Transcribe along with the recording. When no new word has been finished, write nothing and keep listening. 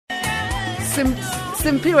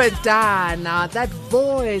Simpiwe Dana, that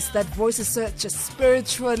voice is such a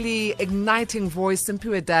spiritually igniting voice.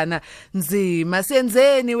 Simpiwe Dana, nzima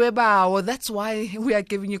senzeni webawo. That's why we are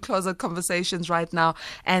giving you closer conversations right now,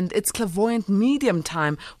 and it's clairvoyant medium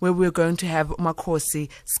time where we're going to have Makhosi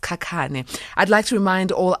Sikhakhane. I'd like to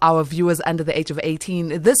remind all our viewers under the age of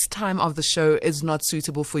 18, this time of the show is not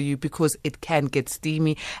suitable for you because it can get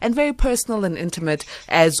steamy and very personal and intimate,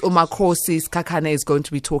 as Makhosi Sikhakhane is going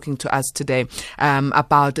to be talking to us today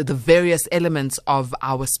about the various elements of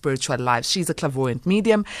our spiritual lives. She's a clairvoyant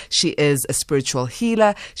medium. She is a spiritual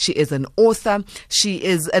healer. She is an author. She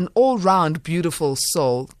is an all-round beautiful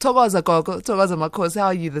soul. Thokoza Gogo, Thokoza Makhosi, how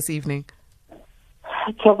are you this evening?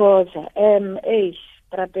 Thokoza.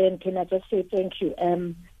 Braben, can I just say thank you?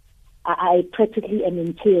 I practically am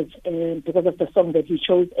in tears because of the song that he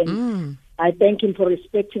chose, and I thank him for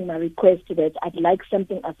respecting my request that I'd like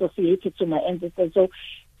something associated to my ancestors. So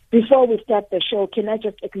before we start the show, can I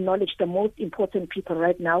just acknowledge the most important people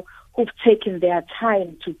right now who've taken their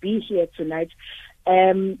time to be here tonight?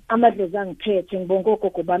 Amadlozang Pete, Bongo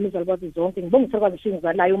Koko Bami Zalwazi Zonking, Bong Sarwazi Sings,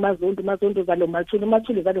 Alayo Mazondo, Zalo Maltulu,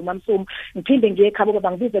 Matuli, Zalo Mamsum, Pinding Kabo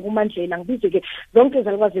Bangbize, Gumanche, Langbize, Zonke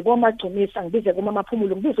Zalwazi, Goma to Miss and Bize, Goma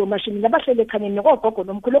Pumulum, Bizo machine, Nabashe Kanin, Roko,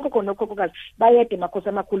 Nomkuloko, no Kokogas, Bayet,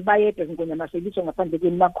 Makosama Kul Bayet, and Gonamasi, upon the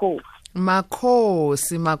Mako.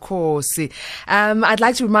 Makhosi. I'd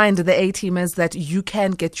like to remind the A-teamers that you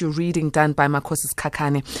can get your reading done by Makhosi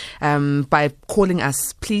Sikhakhane by calling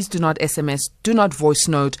us. Please do not SMS, do not voice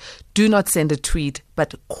note, do not send a tweet,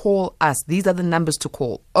 but call us. These are the numbers to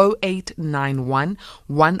call: 0891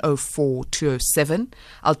 104 207,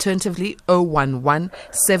 alternatively 011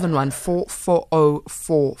 714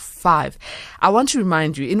 4045. I want to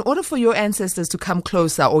remind you, in order for your ancestors to come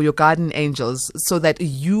closer, or your guardian angels, so that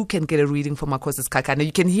you can get a reading from Makhosi Sikhakhane,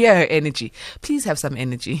 you can hear her energy. Please have some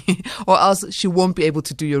energy, or else she won't be able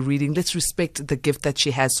to do your reading. Let's respect the gift that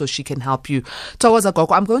she has so she can help you. Thokoza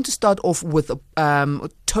Gogo, I'm going to start off with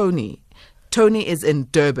Tony. Tony is in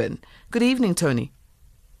Durban. Good evening, Tony.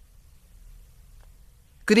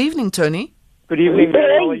 Good evening, Tony. Good evening, Ben.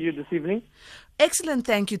 How are you this evening? Excellent,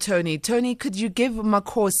 thank you, Tony. Tony, could you give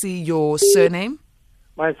Makhosi your surname?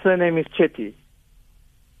 My surname is Chetty.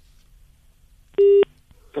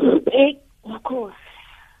 Makhosi.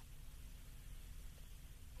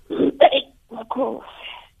 Makhosi.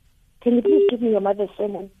 Can you please give me your mother's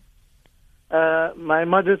surname? My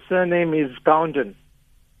mother's surname is Gounden.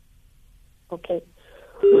 Okay.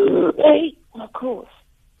 Makhosi.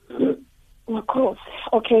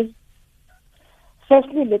 Okay.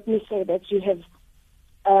 Firstly, let me say that you have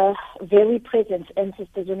very present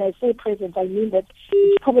ancestors. When I say present, I mean that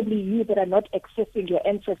it's probably you that are not accessing your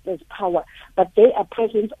ancestors' power, but they are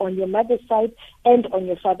present on your mother's side and on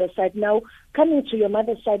your father's side. Now, coming to your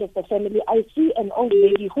mother's side of the family, I see an old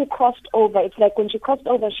lady who crossed over. It's like when she crossed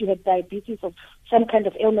over, she had diabetes or some kind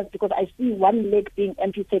of illness, because I see one leg being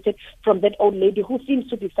amputated from that old lady who seems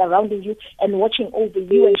to be surrounding you and watching over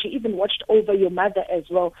you, and she even watched over your mother as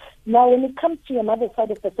well. Now, when it comes to your mother's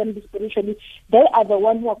side of the family spiritually, they are the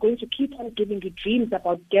one who are going to keep on giving you dreams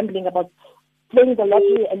about gambling, about playing the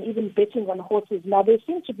lottery, and even betting on horses. Now, they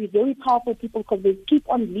seem to be very powerful people because they keep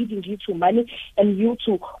on leading you to money and you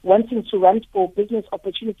to wanting to run for business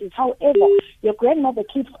opportunities. However, your grandmother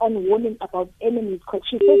keeps on warning about enemies because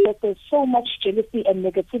she says that there's so much jealousy and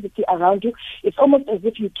negativity around you. It's almost as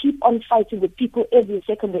if you keep on fighting with people every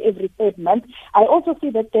second or every third month. I also see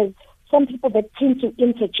that there's some people that tend to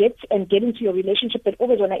interject and get into your relationship, that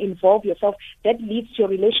always want to involve yourself. That leads to your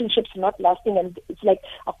relationships not lasting, and it's like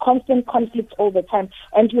a constant conflict all the time.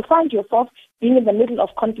 And you find yourself being in the middle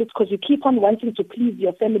of conflict because you keep on wanting to please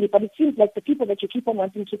your family, but it seems like the people that you keep on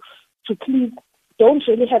wanting to please don't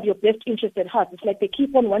really have your best interest at heart. It's like they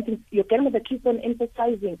keep on wanting, your grandmother keeps on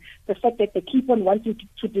emphasizing the fact that they keep on wanting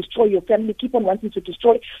to destroy your family, keep on wanting to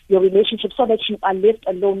destroy your relationship so that you are left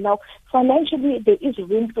alone. Now, financially, there is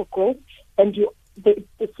room for growth, and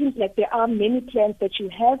it seems like there are many plans that you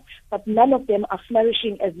have, but none of them are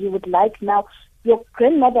flourishing as you would like. Now, your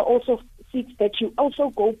grandmother also seeks that you also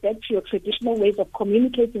go back to your traditional ways of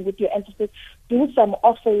communicating with your ancestors, do some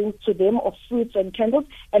offerings to them of fruits and candles,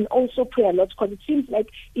 and also pray a lot, because it seems like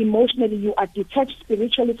emotionally you are detached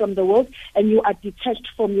spiritually from the world, and you are detached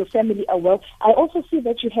from your family as well. I also see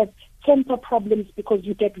that you have temper problems because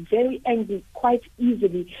you get very angry quite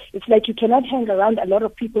easily. It's like you cannot hang around a lot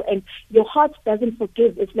of people, and your heart doesn't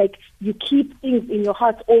forgive. It's like you keep things in your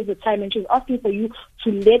heart all the time, and she's asking for you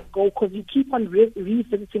to let go because you keep on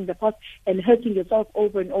revisiting the past and hurting yourself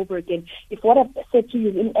over and over again. If what I've said to you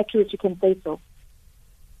is inaccurate, you can say so.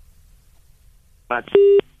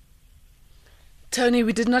 Tony,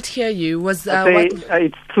 we did not hear you. Was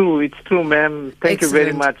it's true, ma'am. Thank you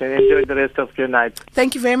very much, and enjoy the rest of your night.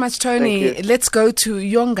 Thank you very much, Tony. Let's go to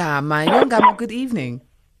Yongama. Yongama, good evening.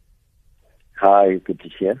 Hi, good to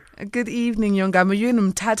hear. Good evening, Yongama. You're in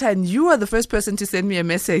Mthatha, and you are the first person to send me a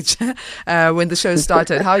message when the show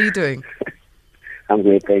started. How are you doing? I'm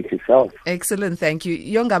great, thanks yourself. Excellent, thank you.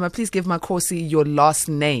 Yongama, please give Makhosi your last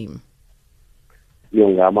name.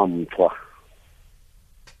 Yongama Mtwa.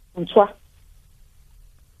 Mtwa.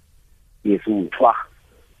 Yes, Mtwa.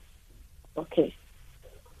 Okay.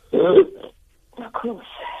 Makhosi.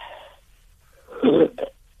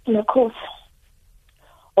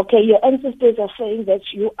 Okay, your ancestors are saying that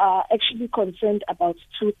you are actually concerned about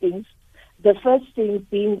two things. The first thing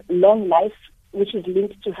being long life, which is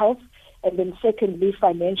linked to health, and then secondly,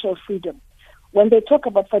 financial freedom. When they talk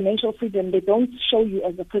about financial freedom, they don't show you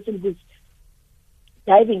as a person who's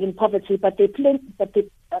diving in poverty, but they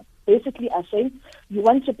basically are saying you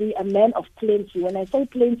want to be a man of plenty. When I say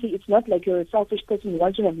plenty, it's not like you're a selfish person, you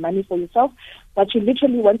want to have money for yourself, but you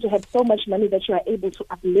literally want to have so much money that you are able to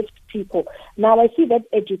uplift people. Now, I see that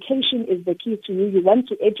education is the key to you. You want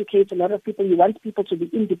to educate a lot of people. You want people to be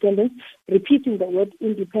independent, repeating the word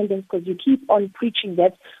independence, because you keep on preaching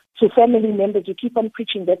that to family members. You keep on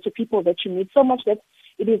preaching that to people that you meet, so much that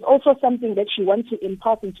it is also something that you want to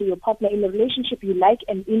impart into your partner. In a relationship, you like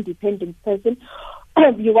an independent person.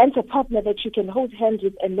 You want a partner that you can hold hands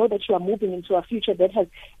with and know that you are moving into a future that has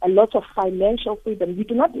a lot of financial freedom. You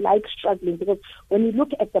do not like struggling, because when you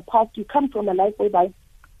look at the past, you come from a life whereby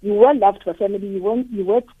you were loved for family, you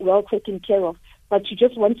were well taken care of, but you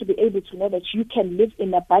just want to be able to know that you can live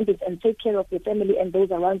in abundance and take care of your family and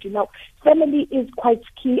those around you. Now, family is quite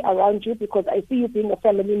key around you, because I see you being a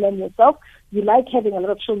family man yourself. You like having a lot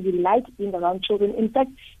of children. You like being around children. In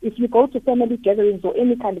fact, if you go to family gatherings or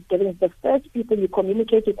any kind of gatherings, the first people you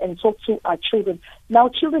communicate with and talk to are children. Now,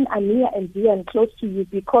 children are near and dear and close to you,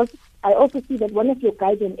 because I also see that one of your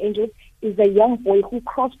guardian angels is a young boy who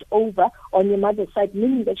crossed over on your mother's side,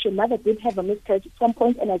 meaning that your mother did have a miscarriage at some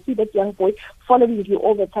point, and I see that young boy following you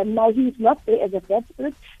all the time. Now, he is not there as a bad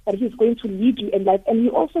spirit, but he's going to lead you in life, and he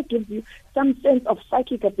also gives you some sense of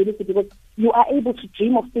psychic ability, because you are able to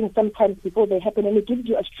dream of things sometimes before they happen, and it gives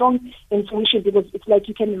you a strong intuition, because it's like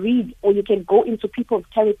you can read or you can go into people's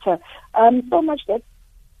character so much that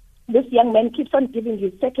this young man keeps on giving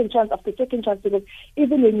you second chance after second chance, because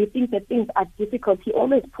even when you think that things are difficult, he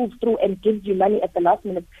always pulls through and gives you money at the last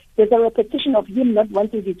minute. There's a repetition of him not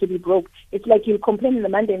wanting you to be broke. It's like he'll complain on the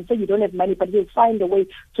Monday and say you don't have money, but he'll find a way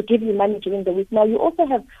to give you money during the week. Now, you also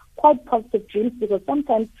have quite positive dreams, because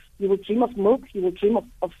sometimes you will dream of milk, you will dream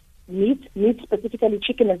of meat specifically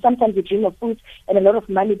chicken, and sometimes you dream of food and a lot of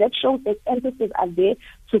money. That shows that ancestors are there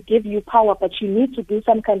to give you power, but you need to do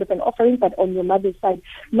some kind of an offering, but on your mother's side.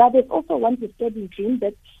 Now, there's also one disturbing dream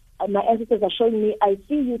that my ancestors are showing me. I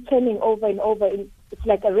see you turning over and over. It's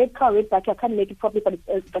like a red car, red bike. I can't make it properly, but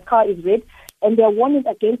the car is red, and they're warning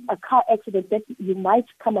against a car accident that you might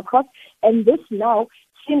come across. And this now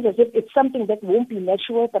seems as if it's something that won't be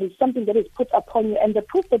natural, but it's something that is put upon you. And the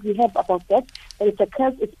proof that we have about that it's a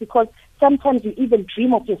curse, is because sometimes you even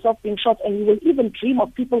dream of yourself being shot, and you will even dream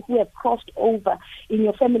of people who have crossed over in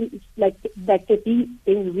your family. It's like they're being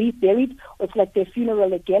reburied, or it's like their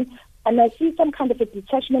funeral again. And I see some kind of a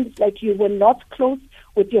detachment. It's like you were not close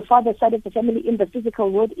with your father's side of the family in the physical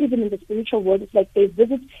world, even in the spiritual world. It's like they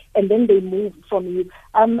visit and then they move from you.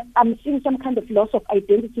 I'm seeing some kind of loss of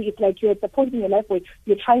identity. It's like you're at the point in your life where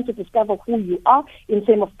you're trying to discover who you are in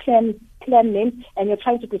terms of clan names, and you're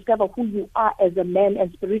trying to discover who you are as a man,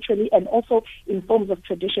 and spiritually, and also in forms of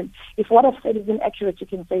tradition. If what I've said is inaccurate, you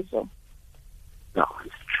can say so. No,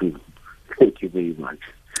 it's true. Thank you very much.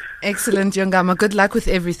 Excellent, Yongama. Good luck with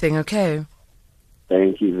everything, okay?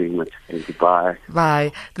 Thank you very much. Thank you. Bye.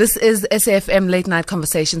 Bye. This is SAFM Late Night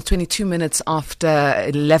Conversations, 22 minutes after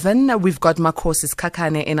 11. We've got Makhosi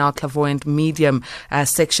Sikhakhane in our clairvoyant medium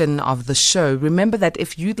section of the show. Remember that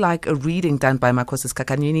if you'd like a reading done by Makhosi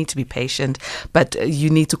Sikhakhane, you need to be patient, but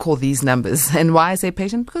you need to call these numbers. And why I say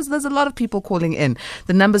patient? Because there's a lot of people calling in.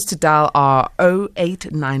 The numbers to dial are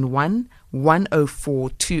 0891 104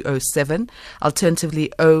 207, alternatively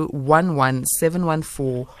 011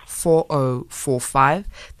 714 4045.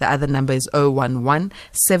 The other number is 011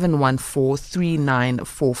 714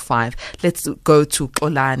 3945. Let's go to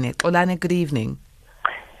Xolani. Xolani, good evening.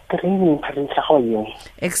 Good evening, Patricia. How are you?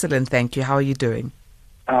 Excellent, thank you. How are you doing?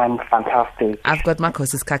 Fantastic. I've got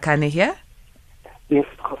Makhosi Sikhakhane here. Yes,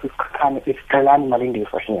 Makhosi Sikhakhane. It's Kalani Malindi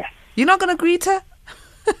for here. You're not going to greet her?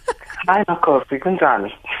 Hi, Makhosi. Kunjani?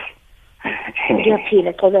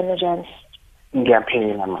 Ngiyaphila, Xolani njani?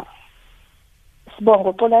 Ngiyaphila, ma.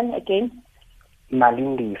 Sibongo, Xolani again.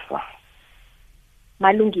 Malindisa.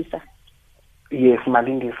 Malungisa. Yes,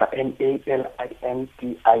 Malindisa.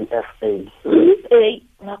 Malindisa. Hey,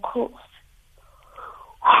 Makhosi.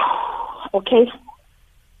 Okay.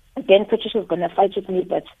 Again, Patricia's gonna fight with me,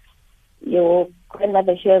 but your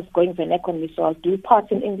grandmother here is going the neck on me, so I'll do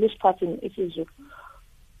part in English, part in Isizu.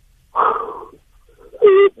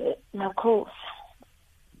 Makhosi.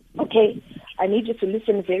 Okay, I need you to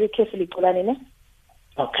listen very carefully, Kulanine.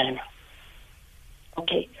 Okay.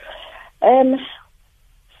 Okay.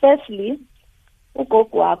 Firstly,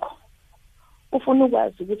 ugogo wakho ufuna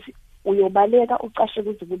ukwazi ukuthi uyobaleka uqashe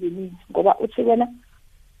kuze kube nini ngoba uthi wena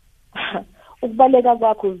ukubaleka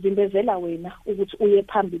kwakho uzimbezela wena ukuthi uye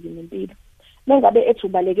phambili nempilo. Mengabe ethi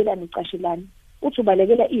ubalekela niqashelani, uthi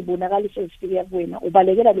ubalekela izibonakaliso ezifika kuwena,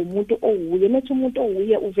 ubalekela lo muntu owuye, methi umuntu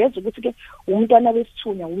owuye uveza ukuthi ke umntwana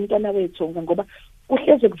wesithunya, umntwana wethonga ngoba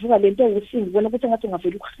uhleze kuvuka lento ewusindi ubona ukuthi ngathi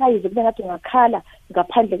ungavela ukuhayize kube ngathi ungakhala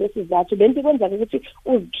ngaphandle kwesizathu lento kwenza ukuthi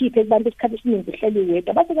uzikhiphe kubantu isikhathi esiningi uhleli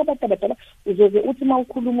wedwa base abantu abadala uzoze uthi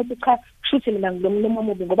mawukhuluma uthi cha kushuthi mina ngilomlomo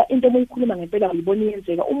omubi ngoba into oyikhuluma ngempela uyibona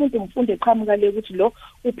iyenzeka umuntu umfunde eqhamuka le ukuthi lo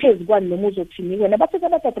uphezulu kwani noma uzothini wena base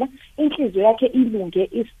abantu abadala inhliziyo yakhe ilunge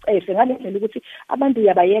isicefe ngale ndlela ukuthi abantu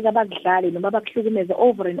uyabayeka bakudlale noma bakuhlukumeze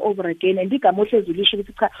over and over again and igama ohlezi ulisho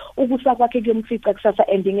ukuthi cha ukusa kwakhe kuyomfica kusasa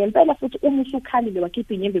ending ngempela futhi uma usukhalile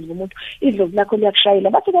wakhipha inyembezi ngomuntu idlozi lakho liyakushayela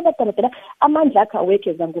bathi abadala amandla akho awekho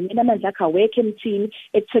ezangomeni amandla akho awekho emthini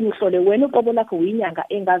ekutheni uhlole wena uqobo lakho uyinyanga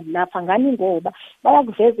engazi lapha ngani ngoba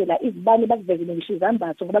bayakuvezela izibani bakuvezele ngisho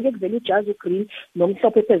izambatho ngoba kekuvela ijazi green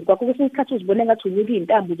nomhlophe phezulu kwakho kwesinye isikhathi uzibone ngathi unyuka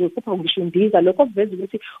intambo uzokhupha ngisho indiza lokho kuveza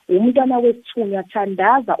ukuthi umntwana wesithunya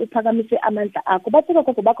thandaza uphakamise amandla akho bathi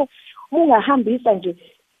gogo bakho ungahambisa nje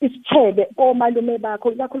isithebe komalume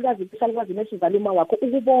bakho ikakhulukazi isalukazi nesizaluma wakho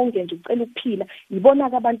ukubonge nje ucela ukuphila yibona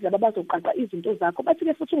abantu laba bazoqaqa izinto zakho bathi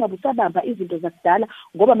ke futhi ungabe usabamba izinto zakudala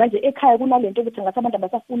ngoba manje ekhaya kunalento ukuthi ngathi abantu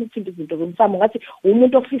abasafuna ukuthinta izinto zomsamo ngathi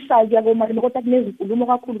umuntu ofisayo kuya komalume kodwa kunezinkulumo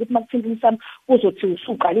kakhulu ukuthi makuthinta umsamo kuzothi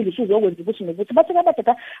usuqalile usuzokwenza ukuthi nokuthi bathi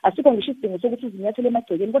abadala asikho ngisho isidingo sokuthi uzinyathele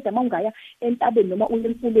emagcekeni kodwa mawungaya entabeni noma uye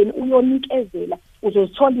emfuleni uyonikezela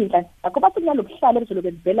uzozithola inhlanhla akho bathi kunalobuhlalo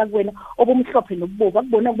bezolobe bevela kuwena obumhlophe nobubovu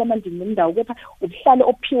akubona kuba manje nendawo kepha ubuhlalo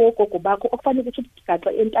ophiwe ogogo bakho okufanele ukuthi ugaxe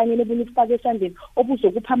entanyeni ebuni ufake esandleni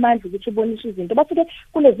obuzokupha amandla ukuthi ubonise izinto bathi ke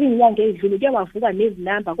kulezi inyanga ezidlule kuya wavuka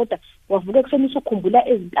nezinamba kodwa wavuka ekusenisa ukukhumbula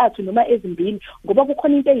ezintathu noma ezimbili ngoba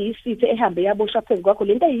kukhona into eyisithe ehambe yaboshwa phezu kwakho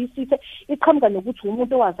lento eyisithe iqhamuka nokuthi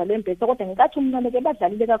umuntu owazala embese kodwa ngikathi umncane ke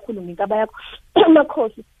badlalile kakhulu ngenkaba yakho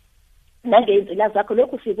Makhosi nangezila zakho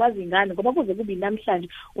lokhu sikwazi ngani ngoba kuze kube namhlanje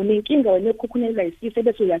unenkinga wena ekukhukhunela isifo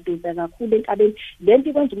bese uyadonsa kakhulu enkabeni lento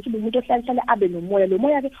ikwenza ukuthi umuntu ohlala abe nomoya lo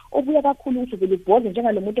moya ke obuya kakhulu ukuthi uvele ubhodle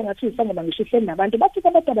njengalomuntu ongathi usangoma ngisho ihleli nabantu bathi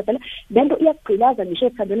abantu abadala lento iyagqilaza ngisho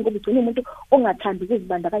ethandweni ngoba ugcina umuntu ongathandi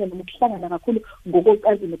ukuzibandakanya noma ukuhlangana kakhulu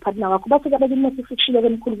ngokocansi nopartner wakho bathi abanye uma sikushilo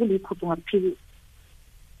kwemkhulu kuliphuthu ngakuphikisa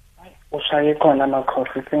ushaye khona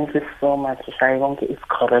Makhosi thank you so much ushaye konke is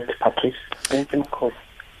correct Patricia thank you Makhosi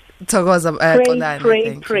Thokoza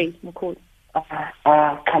pray Makhosi.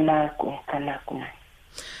 Kanaku.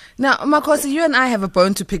 Now, Makhosi, you and I have a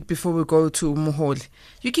bone to pick before we go to Moholi.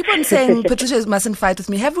 You keep on saying Patricia mustn't fight with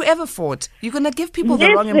me. Have we ever fought? You're going to give people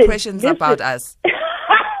the wrong impressions about us.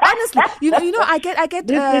 Honestly, you know, I get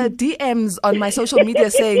DMs on my social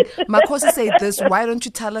media saying, Makhosi said this. Why don't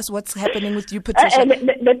you tell us what's happening with you, Patricia?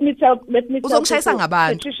 Let me tell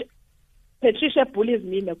Patricia bullies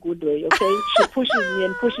me in a good way, okay? She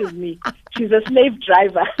pushes me. She's a slave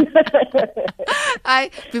driver.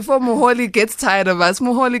 Before Moholi gets tired of us.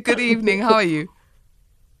 Moholi, good evening. How are you?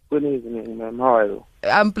 Good evening, ma'am. How are you?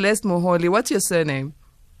 I'm blessed, Moholi. What's your surname?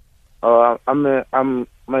 My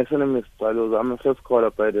surname is Qaluza. I'm a first caller,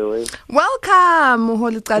 by the way. Welcome,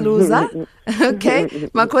 Moholi Qaluza. Okay.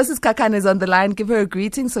 Makhosi Sikhakhane is on the line. Give her a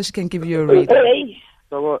greeting so she can give you a reading. Hey.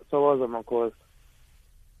 Thokoza Makhosi.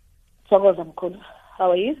 Thokoza mkhulu.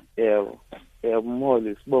 How are you? Yeah,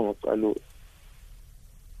 Moholi, Sibongo Qaluza.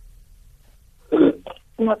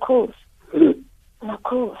 Makhosi.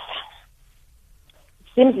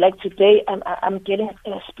 Seems like today I'm getting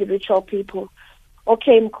spiritual people.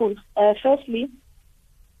 Okay, mkhulu. Firstly,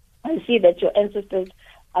 I see that your ancestors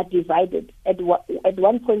are divided. At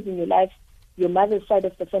one point in your life, your mother's side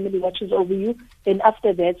of the family watches over you, and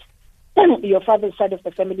after that, your father's side of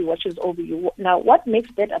the family watches over you. Now, what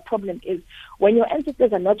makes that a problem is when your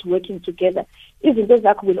ancestors are not working together, even those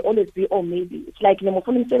that will always be, or maybe it's like because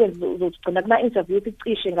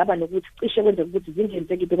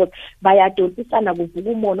bayadonsisana kuvuka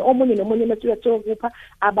umono omunye nomunye mase uyathoka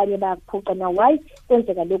abanye bayaphuca. Now why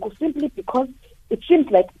kwenzeka lokho? Simply because it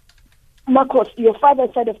seems like Makhosi, your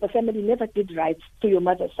father's side of the family never did right to your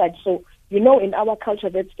mother's side. So, in our culture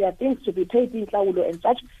that there are things to be paid in Tlaulo and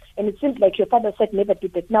such, and it seems like your father side never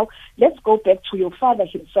did that. Now, let's go back to your father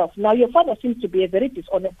himself. Now, your father seems to be a very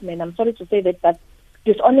dishonest man. I'm sorry to say that, but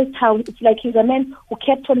dishonest how it's like he's a man who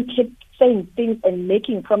kept saying things and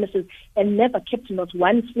making promises and never kept not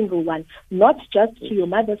one single one, not just to your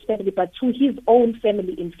mother's family, but to his own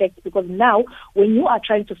family, in fact, because now when you are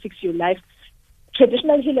trying to fix your life,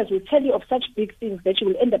 traditional healers will tell you of such big things that you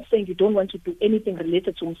will end up saying you don't want to do anything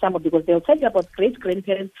related to Msamo, because they'll tell you about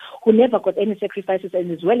great-grandparents who never got any sacrifices,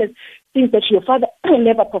 and as well as things that your father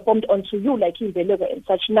never performed onto you, like in Belego and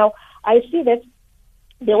such. Now, I see that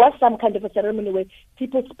there was some kind of a ceremony where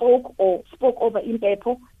people spoke over in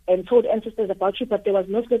Impepo and told ancestors about you, but there was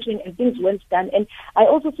no scheduling and things weren't done. And I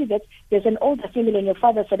also see that there's an older female on your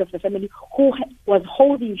father's side of the family who was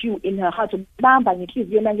holding you in her heart,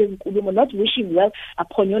 not wishing well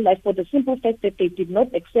upon your life for the simple fact that they did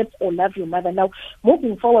not accept or love your mother. Now,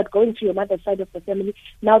 moving forward, going to your mother's side of the family,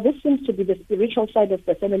 now this seems to be the spiritual side of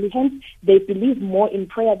the family. Hence, they believe more in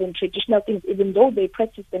prayer than traditional things, even though they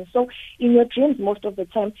practice them. So in your dreams, most of the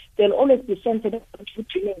time, they'll always be centered on you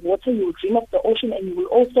dreaming water, you will dream of the ocean, and you will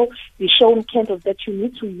also be shown candles that you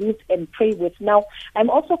need to use and pray with. Now, I'm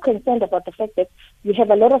also concerned about the fact that you have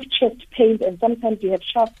a lot of chest pains, and sometimes you have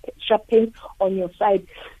sharp pains on your side.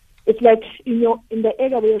 It's like in the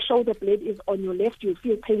area where your shoulder blade is on your left, you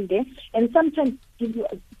feel pain there, and sometimes gives you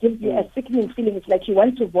a sickening feeling. It's like you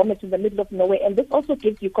want to vomit in the middle of nowhere, and this also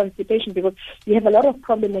gives you constipation because you have a lot of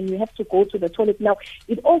problem and you have to go to the toilet. Now,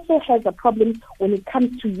 it also has a problem when it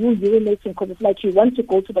comes to you urinating, because it's like you want to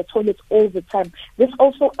go to the toilet all the time. This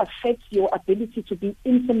also affects your ability to be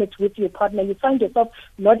intimate with your partner. You find yourself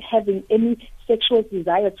not having any sexual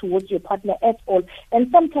desire towards your partner at all,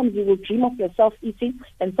 and sometimes you will dream of yourself eating,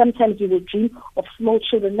 and sometimes you will dream of small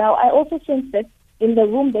children. Now, I also sense that in the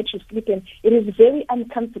room that you sleep in, it is very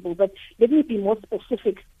uncomfortable, but let me be more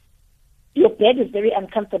specific. Your bed is very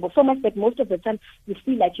uncomfortable, so much that most of the time you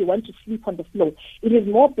feel like you want to sleep on the floor. It is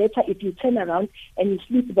more better if you turn around and you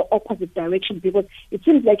sleep the opposite direction, because it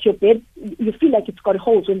seems like your bed, you feel like it's got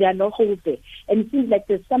holes when there are no holes there. And it seems like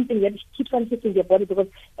there's something that keeps on hitting your body, because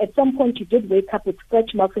at some point you did wake up with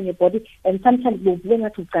scratch marks on your body, and sometimes you'll bring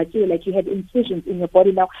out like you had incisions in your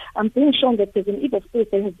body. Now, I'm being shown that there's an evil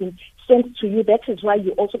spirit that has been sent to you. That is why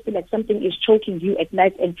you also feel like something is choking you at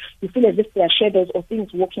night, and you feel as if there are shadows or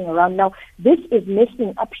things walking around. Now, this is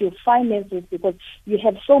messing up your finances, because you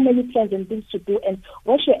have so many plans and things to do, and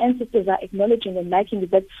what your ancestors are acknowledging and liking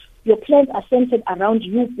is that your plans are centered around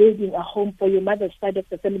you building a home for your mother's side of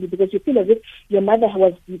the family, because you feel as if your mother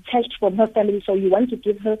was detached from her family, so you want to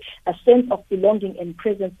give her a sense of belonging and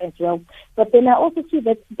presence as well. But then I also see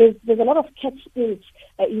that there's a lot of cat spirits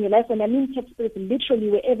in your life. When I mean cat spirits,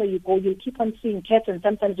 literally wherever you go, you'll keep on seeing cats, and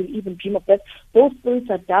sometimes you'll even dream of that. Those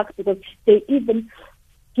spirits are dark because they even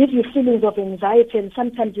give you feelings of anxiety, and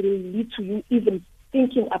sometimes it will lead to you even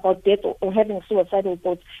thinking about death or having suicidal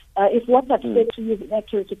thoughts. If what I've said to you is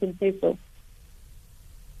inaccurate, you can say so.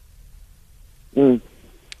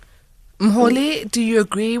 Mholi, do you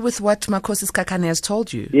agree with what Makhosi Sikhakhane has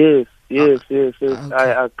told you? Yes. Okay.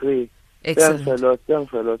 I agree. Excellent.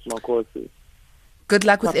 Thanks a lot, Makhosi. Good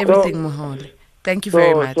luck with everything, Mholi. Thank you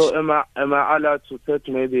very much. So am I allowed to take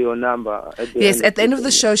maybe your number? Yes, at the end of the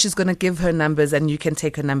show, she's going to give her numbers, and you can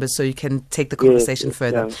take her numbers so you can take the conversation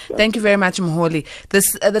further. Thanks. Thank you very much, Mholi.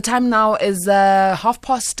 The time now is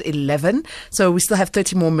 11:30, so we still have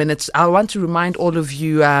 30 more minutes. I want to remind all of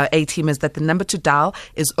you A-teamers that the number to dial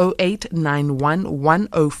is 0891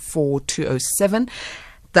 104 207.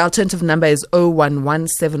 The alternative number is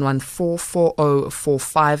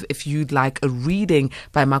 011-714-4045 if you'd like a reading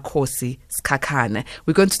by Makhosi Sikhakhane.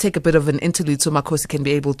 We're going to take a bit of an interlude so Makhosi can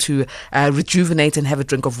be able to rejuvenate and have a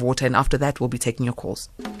drink of water, and after that we'll be taking your calls.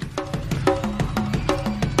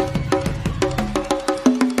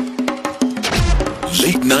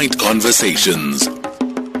 Late Night Conversations.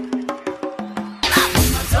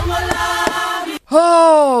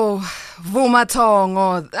 Oh, Vuma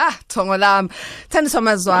Tongo, Tongo Lam,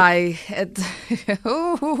 Tanisomazwai,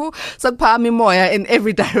 Sakpami Moya in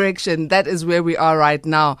every direction. That is where we are right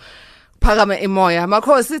now. Pagama Imoya.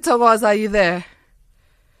 Makhosi Tongoz, are you there?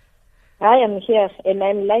 I am here, and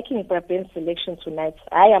I'm liking Braben's selection tonight.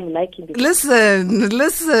 I am liking it. Listen.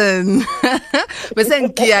 We're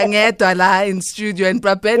saying Kiangeta la in studio, and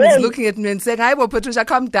Braben is looking at me and saying, "Hi, well, Patricia,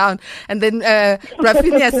 calm down." And then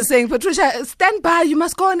Brafinias is saying, "Patricia, stand by. You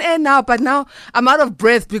must go on air now." But now I'm out of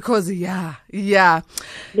breath because, Listen, we are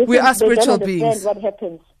spiritual beings. What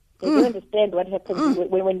happens? They don't understand what happens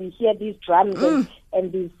when we hear these drums and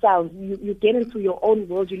and these sounds. You get into your own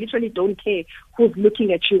world. You literally don't care who's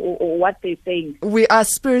looking at you or what they're saying. We are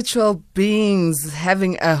spiritual beings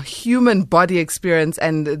having a human body experience,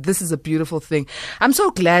 and this is a beautiful thing. I'm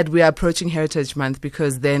so glad we are approaching Heritage Month,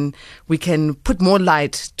 because then we can put more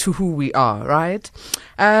light to who we are, right?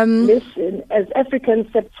 Listen, as Africans,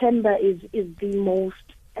 September is the most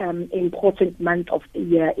important month of the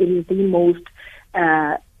year. It is the most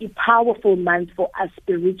powerful month for us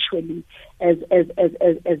spiritually as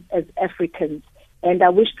Africans. And I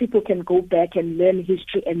wish people can go back and learn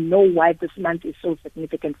history and know why this month is so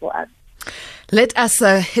significant for us. Let us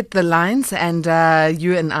hit the lines, and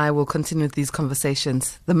you and I will continue with these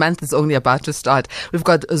conversations. The month is only about to start. We've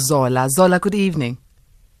got Zola. Zola, good evening.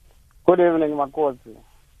 Good evening, Makhosi.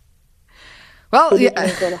 Well, Good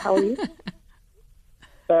evening, Zola. How are you?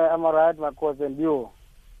 I'm all right, Makhosi, and you?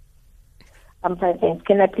 I'm fine, thanks.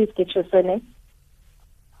 Can I please get your surname?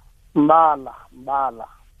 Mbala.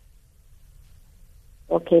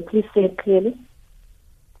 Okay, please say it clearly.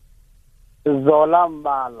 Zola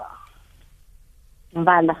Mbala.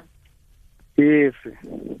 Mbala. Yes.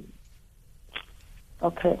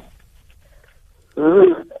 Okay.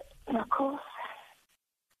 Makhosi.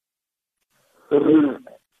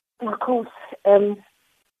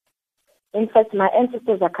 In fact, my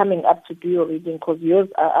ancestors are coming up to do your reading because yours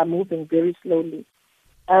are moving very slowly.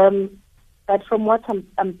 But from what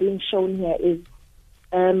I'm being shown here is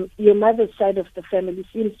your mother's side of the family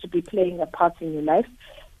seems to be playing a part in your life.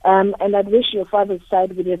 And I wish your father's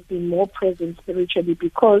side would have been more present spiritually,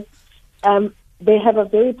 because they have a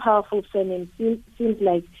very powerful surname. Seems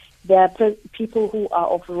like they are people who are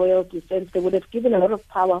of royal descent. They would have given a lot of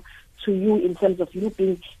power to you in terms of you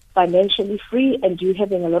being financially free and you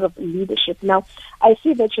having a lot of leadership. Now, I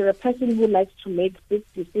see that you're a person who likes to make big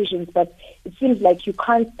decisions, but it seems like you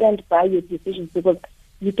can't stand by your decisions because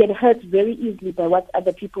you get hurt very easily by what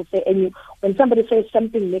other people say. And when somebody says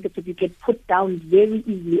something negative, you get put down very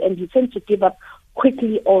easily, and you tend to give up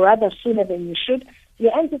quickly, or rather sooner than you should.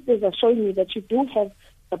 Your ancestors are showing you that you do have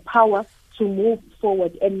the power to move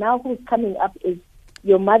forward. And now who's coming up is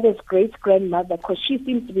your mother's great-grandmother, because she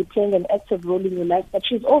seems to be playing an active role in your life. But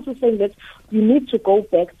she's also saying that you need to go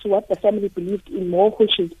back to what the family believed in more,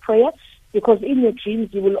 which is prayer, because in your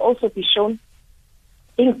dreams you will also be shown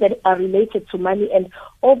things that are related to money, and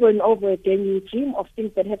over again you dream of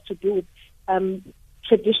things that have to do with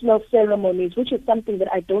traditional ceremonies, which is something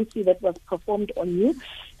that I don't see that was performed on you.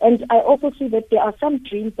 And I also see that there are some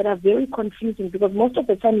dreams that are very confusing, because most of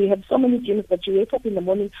the time you have so many dreams that you wake up in the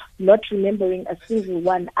morning not remembering a single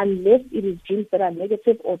one, unless it is dreams that are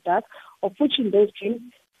negative or dark, of which in those dreams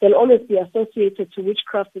they'll always be associated to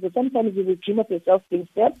witchcraft, because sometimes you will dream of yourself being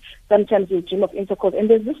stabbed, sometimes you'll dream of intercourse. And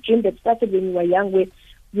there's this dream that started when you were young, where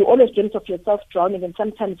you always dreamt of yourself drowning and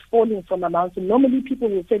sometimes falling from a mountain. Normally people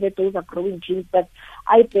will say that those are growing dreams, but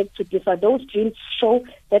I beg to differ. Those dreams show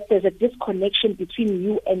that there's a disconnection between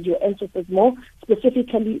you and your ancestors, more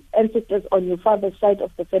specifically ancestors on your father's side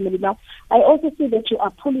of the family. Now, I also see that you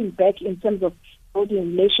are pulling back in terms of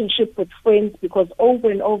building relationship with friends, because over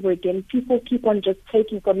and over again, people keep on just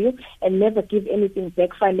taking from you and never give anything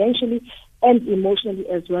back, financially and emotionally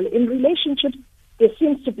as well. In relationships, there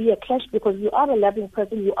seems to be a clash, because you are a loving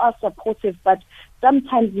person, you are supportive, but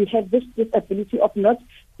sometimes you have this ability of not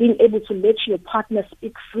being able to let your partner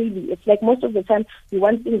speak freely. It's like most of the time you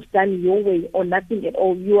want things done your way or nothing at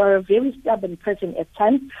all. You are a very stubborn person at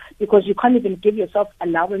times, because you can't even give yourself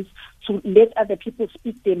allowance to let other people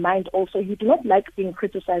speak their mind also. You do not like being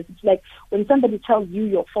criticized. It's like when somebody tells you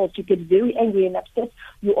your fault, you get very angry and upset.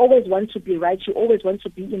 You always want to be right. You always want to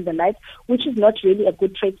be in the light, which is not really a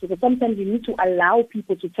good trait, because sometimes you need to allow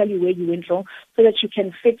people to tell you where you went wrong so that you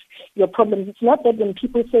can fix your problems. It's not that when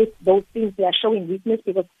people say those things, they are showing weakness,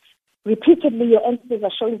 because repeatedly your ancestors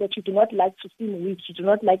are showing that you do not like to seem weak, you do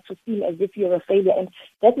not like to seem as if you're a failure, and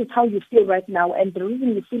that is how you feel right now. And the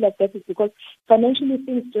reason you feel like that is because financially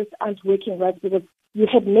things just aren't working right, because you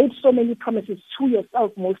had made so many promises to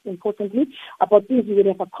yourself, most importantly, about things you would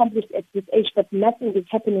have accomplished at this age, but nothing is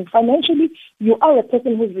happening. Financially, you are a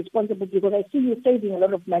person who's responsible, because I see you saving a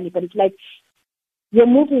lot of money, but it's like you're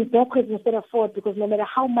moving backwards instead of forward, because no matter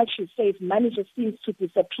how much you save, money just seems to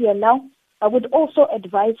disappear now. I would also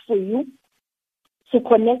advise for you to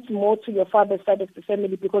connect more to your father's side of the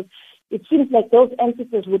family, because it seems like those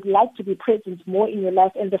ancestors would like to be present more in your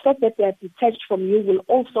life, and the fact that they are detached from you will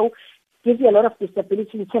also give you a lot of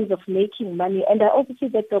disability in terms of making money. And I also see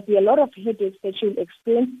that there'll be a lot of headaches that you'll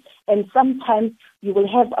experience, and sometimes you will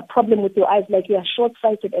have a problem with your eyes, like you are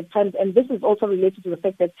short-sighted at times. And this is also related to the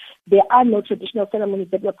fact that there are no traditional ceremonies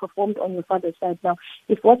that were performed on your father's side. Now,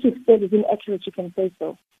 if what you've said is inaccurate, you can say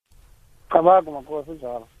so. Makhosi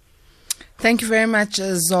njalo. Thank you very much,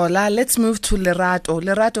 Zola. Let's move to Lerato.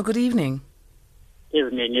 Lerato, good evening.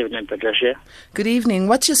 Evening, Patricia. Good evening.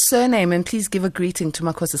 What's your surname? And please give a greeting to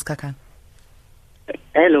Makhosi Sikhakhane.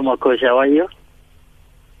 Hello, Makhosi. How are you?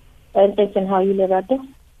 And thanks, and how are you, Lerato?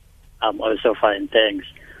 I'm also fine, thanks.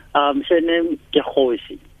 Surname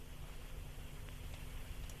Makhosi.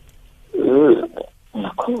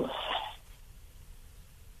 Makhosi.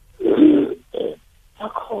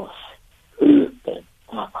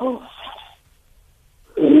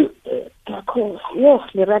 Yes,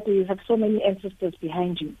 Lerato, you have so many ancestors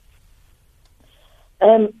behind you.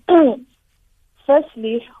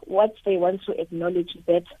 Firstly, what they want to acknowledge is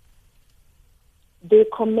that they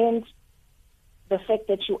commend the fact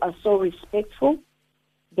that you are so respectful.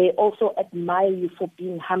 They also admire you for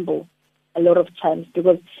being humble a lot of times,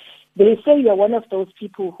 because they say you are one of those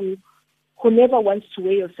people who never wants to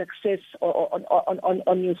wear your success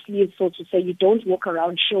on your sleeve, so to say. You don't walk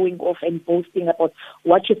around showing off and boasting about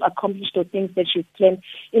what you've accomplished or things that you've planned.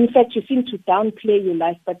 In fact, you seem to downplay your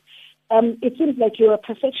life, but it seems like you're a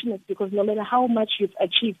perfectionist, because no matter how much you've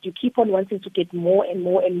achieved, you keep on wanting to get more and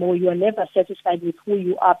more and more. You are never satisfied with who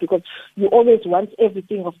you are, because you always want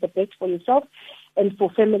everything of the best for yourself and for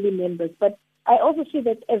family members. But I also see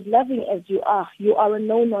that as loving as you are a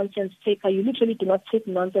no-nonsense taker. You literally do not take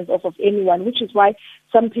nonsense off of anyone, which is why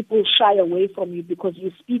some people shy away from you, because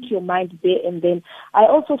you speak your mind there and then. I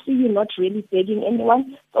also see you not really begging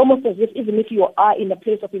anyone. It's almost as if even if you are in a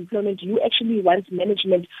place of employment, you actually want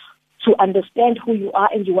management to understand who you are,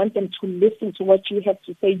 and you want them to listen to what you have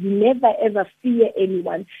to say. You never ever fear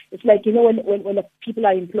anyone. It's like, when people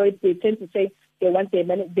are employed, they tend to say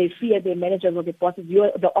they fear their managers or their bosses.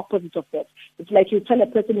 You're the opposite of that. It's like you tell a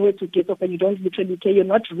person where to get off, and you don't literally care. You're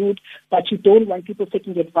not rude, but you don't want people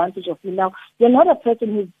taking advantage of you. Now, you're not a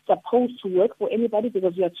person who's supposed to work for anybody,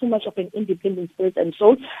 because you are too much of an independent person.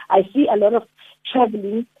 So I see a lot of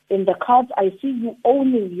traveling in the cards. I see you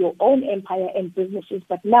owning your own empire and businesses,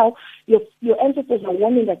 but now your ancestors are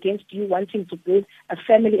warning against you wanting to build a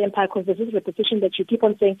family empire, because there's this repetition that you keep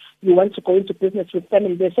on saying you want to go into business with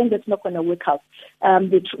family. They're saying that's not going to work out.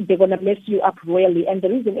 They're going to mess you up royally, and the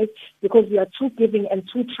reason is because you are too giving and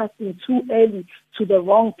too trusting too early to the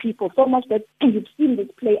wrong people, so much that you've seen this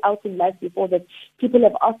play out in life before, that people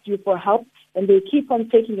have asked you for help and they keep on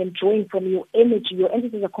taking and drawing from your energy. Your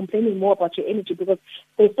entities are complaining more about your energy, because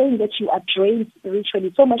they're saying that you are drained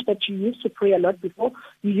spiritually, so much that you used to pray a lot before.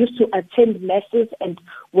 You used to attend masses and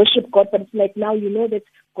worship God, but it's like now you know that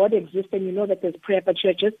God exists and you know that there's prayer, but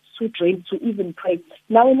you're just too drained to even pray.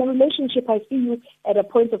 Now in a relationship, I see you at a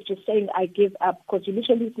point of just saying, I give up, because you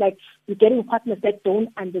literally, it's like you're getting partners that don't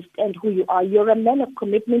understand who you are. You're a man of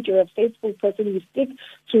commitment. You're a faithful person. You stick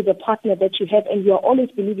to the partner that you have, and you're always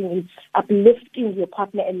believing in uplifting your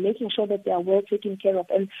partner and making sure that they are well taken care of.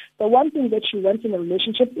 And the one thing that you want in a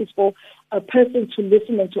relationship is for a person to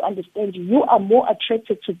listen and to understand you. You are more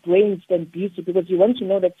attracted to brains than beauty, because you want to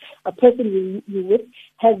know that a person you're with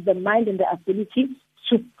has the mind and the ability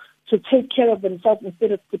to take care of themselves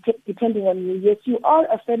instead of depending on you. Yes, you are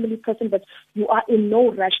a family person, but you are in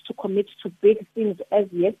no rush to commit to big things as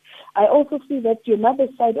yet. I also see that your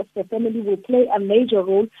mother's side of the family will play a major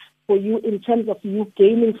role for you in terms of you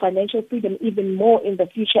gaining financial freedom even more in the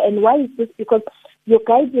future. And why is this? Because your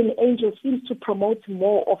guardian angel seems to promote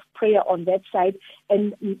more of prayer on that side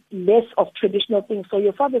and less of traditional things. So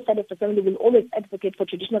your father's side of the family will always advocate for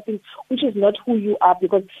traditional things, which is not who you are,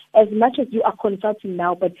 because as much as you are consulting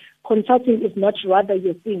now, but consulting is not rather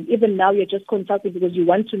your thing. Even now you're just consulting because you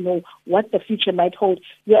want to know what the future might hold.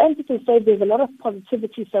 Your entities say there's a lot of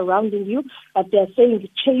positivity surrounding you, but they're saying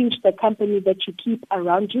change the company that you keep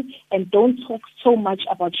around you, and don't talk so much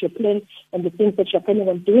about your plans and the things that you're planning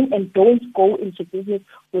on doing, and don't go into business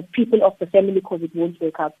with people of the family, because it won't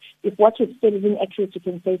work out. If what you've said is inaccurate, you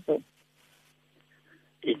can say so.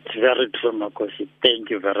 It's very true, Makhosi. Thank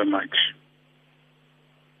you very much.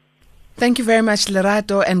 Thank you very much,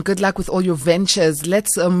 Lerato, and good luck with all your ventures.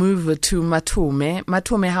 Let's move to Matume.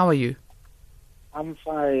 Matume, how are you? I'm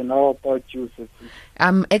fine. How about you, sister?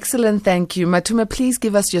 I'm excellent, thank you. Matume, please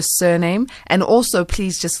give us your surname, and also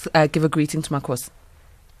please just give a greeting to Makhosi.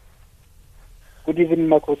 Good evening,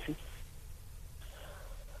 Makhosi.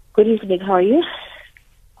 Good evening, how are you?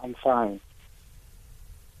 I'm fine.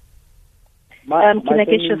 Can I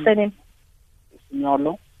get your surname?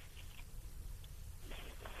 Signolo.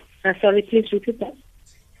 Sorry, please repeat that.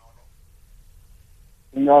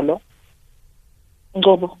 Signolo.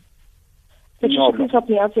 Ngobo. Could you please help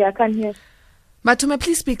me out here? I can't hear. Matume,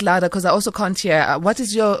 please speak louder, because I also can't hear.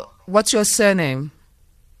 What's your surname?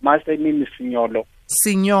 My surname is Signolo.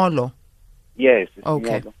 Signolo. Yes.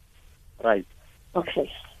 Okay. Signolo. Right.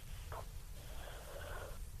 Okay.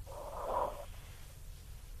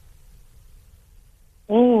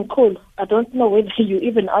 Cool. I don't know whether you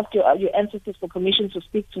even asked your ancestors for permission to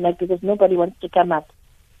speak tonight because nobody wants to come up.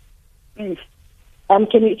 Can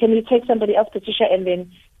you take somebody else, Patricia, and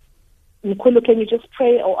then Nkulu, can you just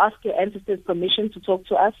pray or ask your ancestors permission to talk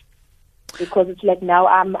to us? Because it's like now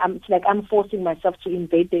I'm forcing myself to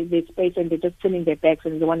invade their space and they're just turning their backs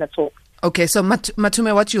and they want to talk. Okay, so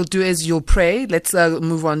Matume, what you'll do is you'll pray. Let's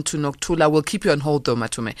move on to Noktula. We'll keep you on hold though,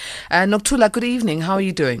 Matume. Noktula, good evening. How are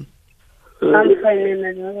you doing? I'm fine,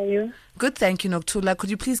 and how are you? Good, thank you, Noktula. Could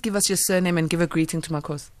you please give us your surname and give a greeting to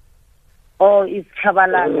Makhosi? Oh, it's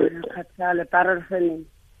Chabalala, Katale, parrot surname.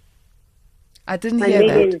 I didn't My hear name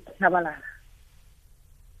that. is Chabalala.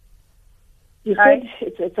 You said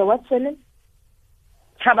it's a what surname?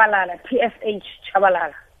 Chabalala, TSH,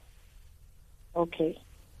 Chabalala. Okay.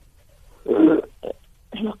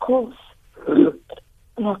 Makhosi.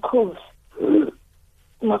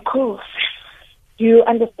 Do you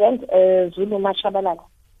understand Zulu Machabalala?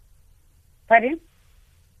 Pardon?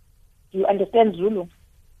 Do you understand Zulu?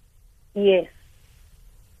 Yes.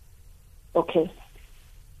 Okay.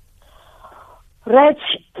 Right,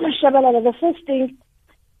 Shabalala, the first thing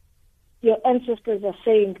your ancestors are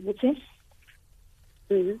saying,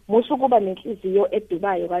 musukuba nenhliziyo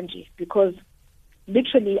edubayo kanje, because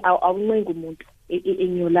literally awuncenga umuntu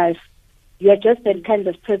in your life. You are just that kind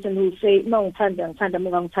of person who say mangithanda ngithanda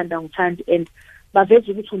mangithanda ngithanda, and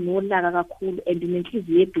baveza ukuthi unolaka kakhulu and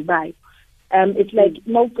nenhliziyo edubayo. It's like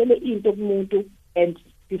mawucele into kumuntu and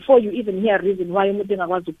before you even hear a reason why umuntu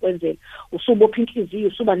engakwazi ukwenzela usubopha inhliziyo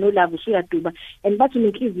usuba nolaka usuyaduba and bathi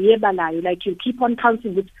nenhliziyo ebalayo, like you keep on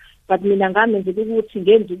counting with but mina ngamenze ukuthi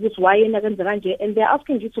ngenze ukuthi why yena kenza kanje, and they're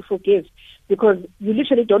asking you to forgive because you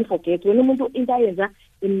literally don't forget. When umuntu into ayenza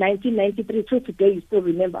in 1993 till today you still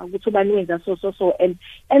remember ukuthi ubani wenza so, and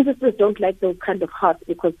ancestors don't like those kind of hearts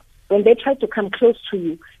because when they try to come close to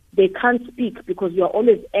you they can't speak because you're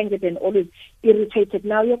always angered and always irritated.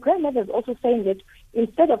 Now, your grandmother is also saying that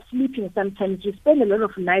instead of sleeping, sometimes you spend a lot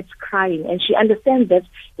of nights crying, and she understands that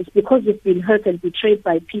it's because you've been hurt and betrayed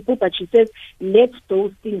by people, but she says, let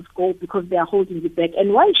those things go because they are holding you back.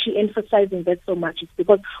 And why is she emphasizing that so much? It's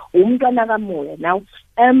because now,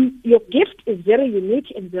 your gift is very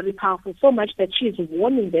unique and very powerful, so much that she is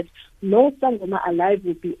warning that no Sangoma alive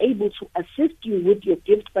will be able to assist you with your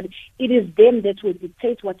gift, but it is them that will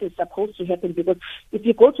dictate what is supposed to happen. Because if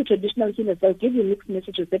you go to traditional healers, they'll give you mixed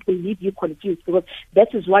messages that will leave you confused, because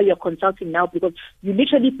that is why you're consulting now, because you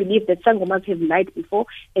literally believe that Sangomas have lied before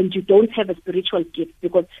and you don't have a spiritual gift.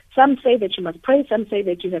 Because some say that you must pray, some say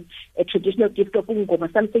that you have a traditional gift of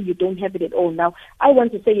Ungoma, some say you don't have it at all. Now, I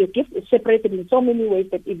want to say your gift is separated in so many ways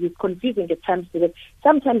that it is confusing at times, because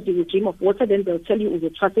sometimes you will dream of water, then they'll tell you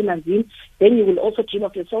then you will also dream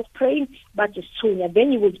of yourself praying, but it's true.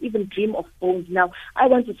 Then you will even dream of bones. Now, I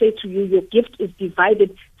want to say to you, your gift is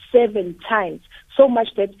divided 7 times, so much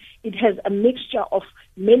that it has a mixture of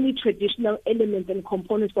many traditional elements and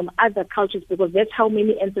components from other cultures, because that's how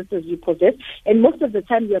many ancestors you possess. And most of the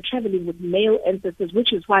time you are traveling with male ancestors,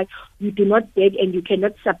 which is why you do not beg and you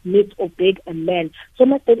cannot submit or beg a man. So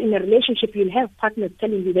much that in a relationship you'll have partners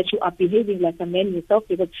telling you that you are behaving like a man yourself,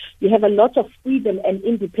 because you have a lot of freedom and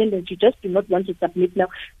independence. You just do not want to submit. Now,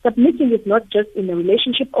 submitting is not just in a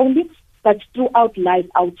relationship only, but throughout life.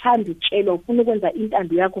 Awuthandi utshela ufuna ukwenza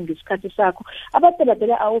intando yakho ngesikhathi sakho. Abantu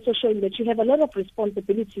abadala are also showing that you have a lot of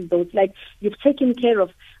responsibilities, though. It's like you've taken care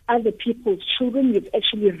of other people's children, you've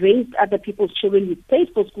actually raised other people's children, you've paid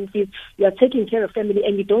for school fees, you are taking care of family,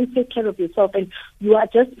 and you don't take care of yourself, and you are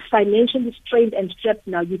just financially strained and strapped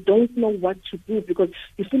now. You don't know what to do because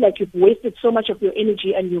you feel like you've wasted so much of your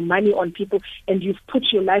energy and your money on people, and you've put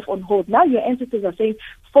your life on hold. Now your ancestors are saying,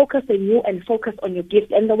 focus on you and focus on your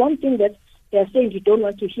gift. And the one thing that they're saying you don't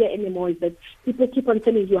want to hear anymore is that people keep on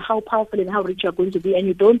telling you how powerful and how rich you're going to be, and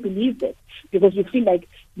you don't believe that because you feel like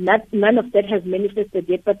none of that has manifested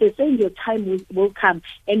yet. But they're saying your time will come.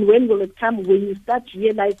 And when will it come? When you start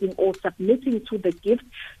realizing or submitting to the gift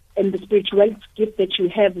and the spiritual gift that you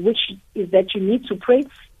have, which is that you need to pray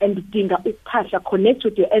and connect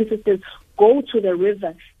with your ancestors, go to the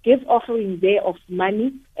river, give offering there of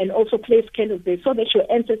money, and also place candles there so that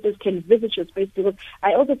your ancestors can visit your space. Because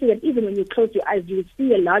I also see that even when you close your eyes, you will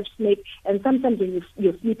see a large snake, and sometimes when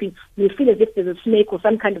you're sleeping, you feel as if there's a snake or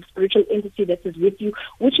some kind of spiritual entity that is with you,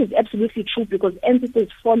 which is absolutely true because ancestors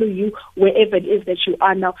follow you wherever it is that you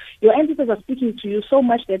are. Now, your ancestors are speaking to you so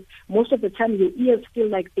much that most of the time your ears feel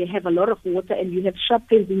like they have a lot of water and you have sharp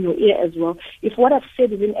pains in your ear as well. If what I've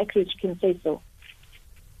said is inaccurate, you can say so.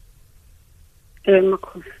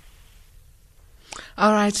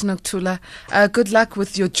 All right, Nokuthula. Good luck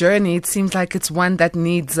with your journey. It seems like it's one that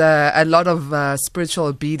needs a lot of spiritual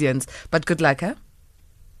obedience, but good luck, huh?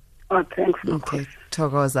 Oh, thanks. Okay,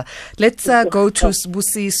 Thokoza. Let's go to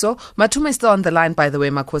Busiso. Matume is still on the line, by the way,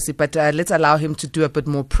 Makhosi, but let's allow him to do a bit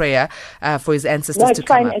more prayer for his ancestors to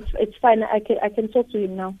come up. It's fine. I can talk to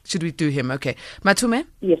him now. Should we do him? Okay. Matume?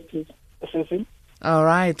 Yes, please. All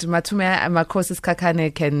right. Matume, Makhosi's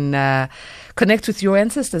Sikhakhane can connect with your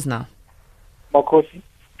ancestors now. Makhosi.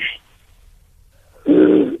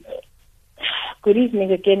 Good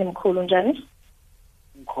evening again, Mkhulu Njani.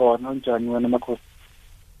 Khona njani wena Makhosi?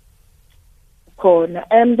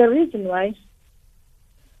 The reason why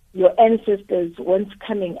your ancestors weren't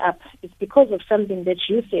coming up is because of something that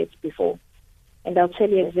you said before. And I'll tell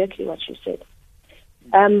you exactly what you said.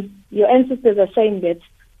 Your ancestors are saying that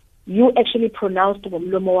you actually pronounced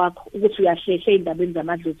ngomlomo wakho ukuthi uyahlehla endabeni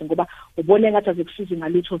zamadlozi ngoba ubone ngathi azikusizi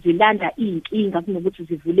ngalutho zilanda inkinga kunokuthi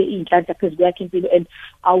zivule inhlanhla phezu kwakhe impilo and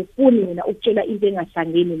awufuni wena ukutshela into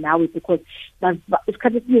engahlangeni nawe because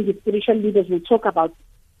isikhathi esiningi spiritual leaders will talk about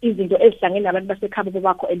izinto ezihlangene nabantu basekhaya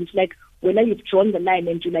bakho and it's like wena you've drawn the line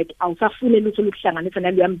and you like awusafune lutho lokuhlanganisa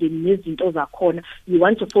nalo yamndeni nezinto zakhona. You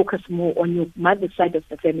want to focus more on your mother's side of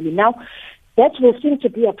the family. Now that will seem to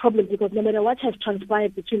be a problem because no matter what has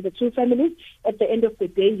transpired between the two families, at the end of the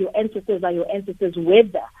day, your ancestors are your ancestors,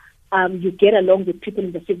 whether you get along with people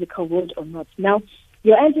in the physical world or not. Now,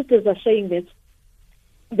 your ancestors are saying that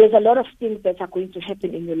there's a lot of things that are going to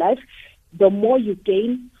happen in your life. The more you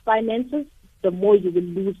gain finances, the more you will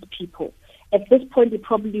lose people. At this point, it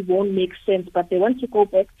probably won't make sense, but they want to go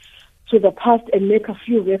back to the past and make a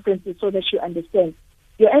few references so that you understand.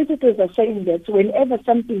 Your ancestors are saying that whenever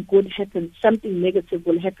something good happens, something negative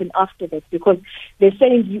will happen after that because they're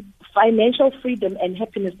saying financial freedom and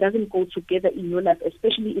happiness doesn't go together in your life,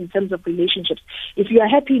 especially in terms of relationships. If you are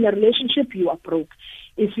happy in a relationship, you are broke.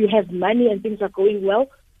 If you have money and things are going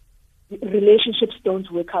well, relationships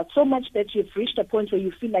don't work out so much that you've reached a point where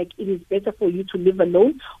you feel like it is better for you to live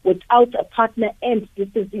alone without a partner and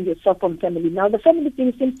distancing yourself from family. Now, the family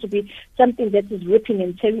thing seems to be something that is ripping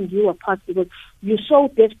and tearing you apart because you so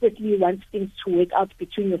desperately want things to work out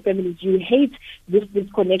between your families. You hate this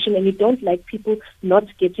disconnection and you don't like people not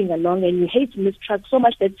getting along and you hate mistrust so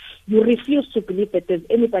much that you refuse to believe that there's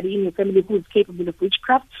anybody in your family who is capable of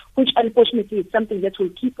witchcraft, which unfortunately is something that will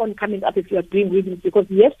keep on coming up if you are doing readings because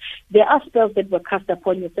yes, there are spells that were cast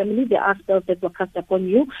upon your family. There are spells that were cast upon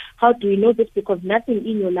you. How do we know this? Because nothing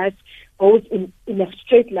in your life goes in a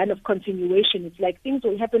straight line of continuation. It's like things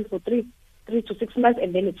will happen for 3 to 6 months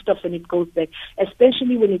and then it stops and it goes back,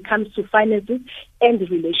 especially when it comes to finances and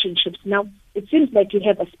relationships. Now, it seems like you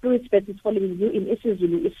have a spirit that is following you in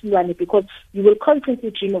isiZulu, Isilwane, because you will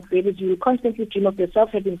constantly dream of babies, you will constantly dream of yourself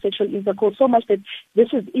having sexual intercourse, so much that this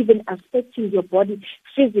is even affecting your body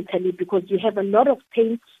physically because you have a lot of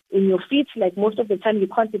pain in your feet. Like most of the time, you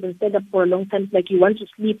can't even stand up for a long time. It's like you want to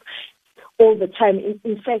sleep all the time.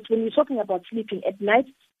 In fact, when you're talking about sleeping at night,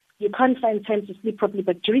 you can't find time to sleep properly,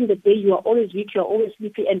 but during the day, you are always weak, you're always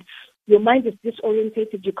sleepy, and your mind is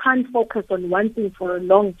disorientated. You can't focus on one thing for a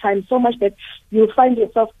long time, so much that you'll find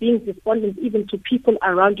yourself being despondent even to people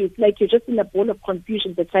around you. It's like you're just in a ball of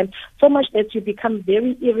confusion at the time, so much that you become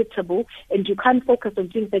very irritable and you can't focus on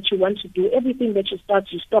things that you want to do. Everything that you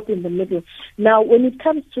start, you stop in the middle. Now, when it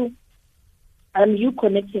comes to you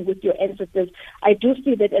connecting with your ancestors, I do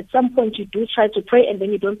see that at some point you do try to pray and then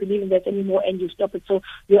you don't believe in that anymore and you stop it. So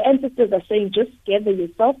your ancestors are saying just gather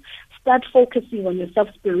yourself, start focusing on yourself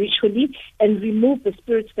spiritually and remove the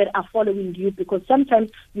spirits that are following you because sometimes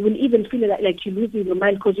you will even feel like you're losing your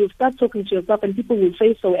mind because you'll start talking to yourself and people will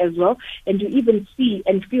say so as well and you even see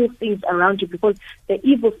and feel things around you because the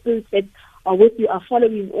evil spirits that are with you are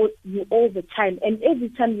following you all the time. And every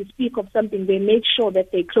time you speak of something, they make sure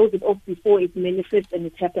that they close it off before it manifests and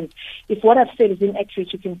it happens. If what I've said is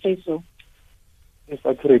inaccurate, you can say so. Yes,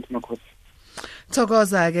 accurate, Makhosi.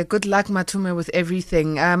 Thokoza, good luck, Matume, with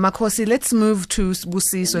everything. Makhosi, let's move to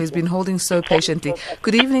Busiso. He's been holding so patiently.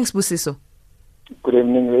 Good evening, Busiso. Good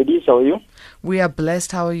evening, ladies. How are you? We are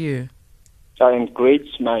blessed. How are you? I'm great.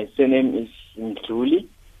 My surname is Mdluli.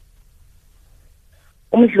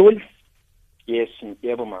 Umdluli? Yes,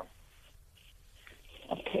 yebo, ma'am.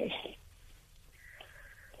 Okay.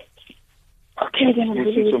 Okay, then I'm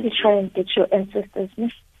really try and get your ancestors,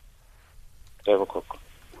 ne? Yebo, Koko.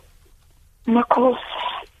 Makhosi.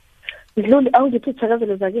 Mdluli, awungiphi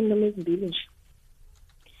ithakazelo zakini noma ezimbili nje?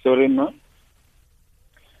 Sorry, ma?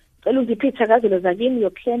 Cela ungiphi ithakazelo zakini,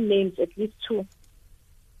 your clan names, at least 2,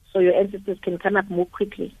 so your ancestors can come up more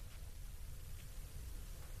quickly.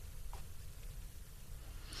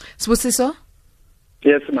 Sbusiso?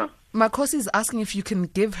 Yes, ma'am. Makhosi is asking if you can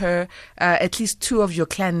give her at least 2 of your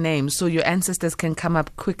clan names so your ancestors can come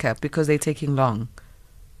up quicker because they're taking long.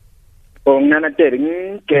 Oh, Nanatere,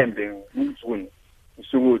 Nkembe, Mzuni,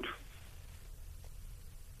 Msugutu.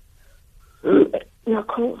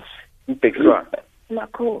 Makhosi. Mpekiswa.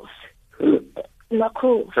 Makhosi.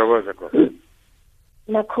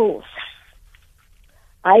 Makhosi.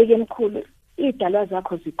 Hayi ke mkhulu, idalwa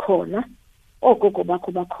zakho zikhona. Ogogo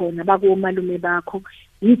bakho bakhona, bakumalume bakho,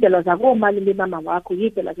 yidalwa zakomalume mama wakho,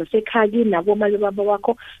 yidalwa zasekhaya nakomalume baba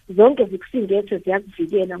wakho, zonke zikusingethe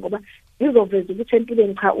ziyakuvikela ngoba zizoveza ukuthi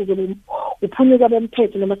empilweni cha uzobe uphunyuka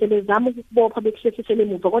bemthetho noma sebezama ukubopha bekuhlehlisele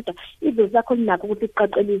emuva kodwa izo zakho linakho ukuthi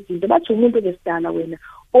iqaqele izinto. Bathi umuntu besidala wena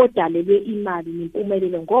odalelwe imali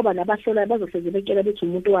nempumelelo ngoba nabahlolayo bazohleze bekela bethi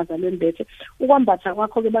umuntu owazalwe embethe ukwambatha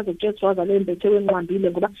kwakho ke bazokutshela wazalwe embethe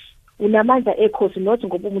wenqwambile ngoba unamandla ekhosi not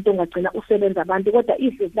ngoba umuntu ongagcina usebenza abantu kodwa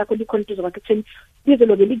ihlezi lakho likhontizo kwakhe ekutheni lize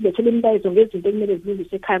lobe likulethele imlayezo ngezinto ekumele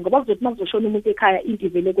zilungise ekhaya ngoba kuzothi makuzoshona umuntu ekhaya into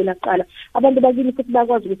ivele kwelaqala abantu bakini futhi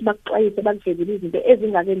bakwazi ukuthi bakuxwayise bakuvezele izinto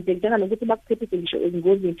ezingakenzeki njenganokuthi bakuphephise ngisho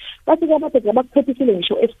ezingozini bathi ke abathe bakuphephise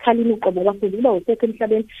ngisho esikhalini uqobo bafuthi kuba usekho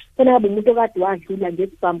emhlabeni khona ngabe umuntu okade wadlula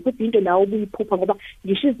ngesibhamu futhi into nawo ubuyiphupha ngoba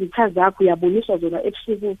ngisho izitha zakho uyaboniswa zona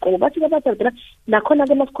ebusuku uqobo bathi ke abathe nakhona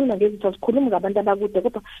ke masikhuluma ngezitha sikhuluma ngabantu abakude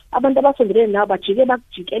kodwa abantu abasondelene nawo bajike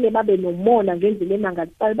bakujikele babe nomona ngendlela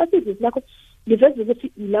emangalisayo bathi izinto lakho liveze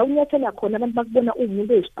ukuthi la unyathela khona abantu bakubona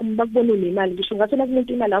umuntu oyisiqumi bakubona unemali ngisho ngathi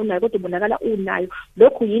nakumuntu imali awunayo kodwa ubonakala unayo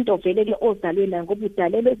lokhu yinto vele ke ozalwe nayo ngoba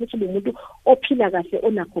udalelwe ukuthi umuntu ophila kahle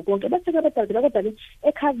onakho konke bathi abadala kodwa ke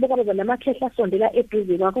ekhaya bokaba namakhehla asondela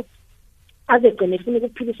eduze kwakho azegcine efuna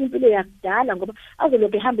ukuphilisa impilo yakudala ngoba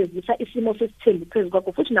azolobe ehambe ezisa isimo sesithembu phezu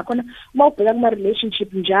kwakho futhi nakhona uma ubheka kuma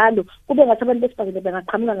relationship njalo kube ngathi abantu besifazane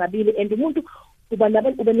bengaqhamuka ngabili and umuntu uba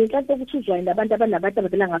nenhlanhla ukuthi uzwayo nabantu abanabantu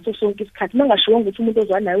abadala ngaso sonke isikhathi mangashiwo ukuthi umuntu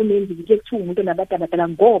ozwana naye unendiki kuthiwa umuntu nabantu abadala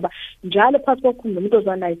ngoba njalo phakathi kwakho nomuntu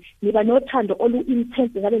ozwana naye niba nothando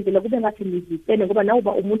olu-intense ngalendlela kube ngathi nizisene ngoba nawe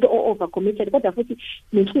uba umuntu o-overcommitted kodwa futhi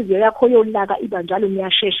nenhliziyo yakho yolaka iba njalo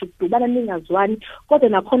niyashesha ukudubana ningazwani kodwa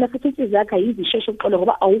nakhona futhi inhliziyo yakho ayizisheshe ukuxola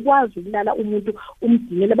ngoba awukwazi ukulala umuntu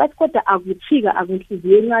umdingele bathi kodwa akuthika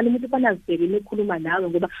akunhliziyo encane umuntu fanazibhekene ekhuluma nawe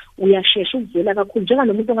ngoba uyashesha ukuzwela kakhulu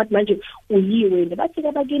njenganomuntu ongathi manje uyiwe bathi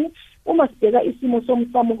ke bakini uma sibheka isimo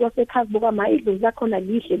somsamo kwasekhaya bokama idlozi lakhona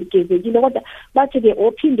lihle ligezekile kodwa bathi ke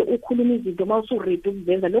ophinde ukhuluma izinto mawusurede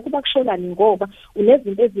ukuzenza lokho bakusholani ngoba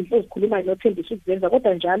unezinto ezinhle ezikhuluma nothembisa ukuzenza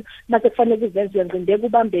kodwa njalo mase kufanele uzenze uyangcindeka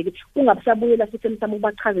ubambeke ungabusabuyela futhi emsamo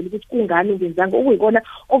ubachazela ukuthi kungani ungenzanga ukuyikona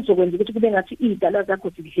okuzokwenza ukuthi kube ngathi idalwa zakho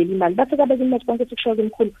zidlela imali bathi ke bakini manje konke sikushoza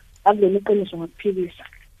emkhulu akulona iqiniso ngokuphikisa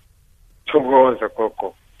thokoza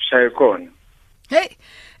gogo shaye khona. Hey,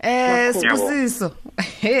 Sibusiso.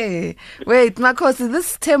 Hey, wait, Makhosi,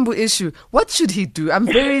 this Tembu issue, what should he do? I'm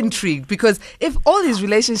very intrigued because if all his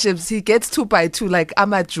relationships he gets 2 by 2 like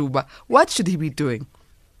Amajuba, what should he be doing?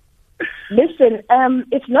 Listen,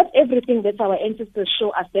 it's not everything that our ancestors show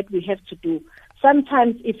us that we have to do.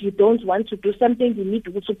 Sometimes if you don't want to do something, you need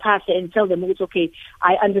to go to pastor and tell them, it's okay,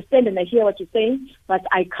 I understand and I hear what you're saying, but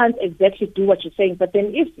I can't exactly do what you're saying. But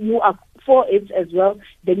then if you are for it as well,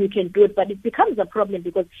 then you can do it. But it becomes a problem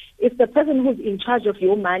because if the person who's in charge of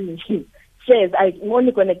your money says, I'm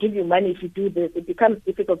only going to give you money if you do this, it becomes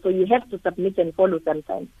difficult. So you have to submit and follow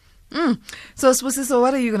sometimes. So, Sibusiso,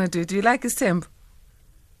 what are you going to do? Do you like his temp?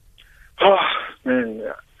 Oh,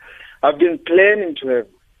 man, I've been planning to have.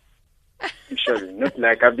 Actually, not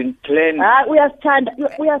like I've been planning. We are standing.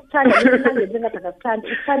 It's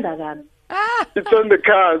on the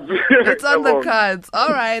cards. It's on the cards. All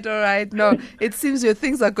right. No, it seems your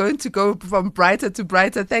things are going to go from brighter to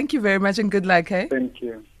brighter. Thank you very much and good luck, hey? Thank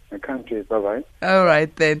you. I can't wait. Bye-bye. All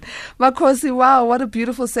right then. Makhosi, wow, what a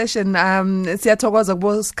beautiful session. Siyathokoza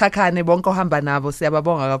kubo Sikhakhane bonke ohamba nabo.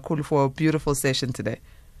 Siyababonga kakhulu for a beautiful session today.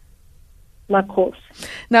 Makhosi.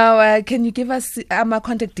 Now, can you give us my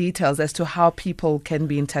contact details as to how people can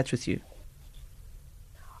be in touch with you?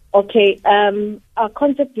 Okay, our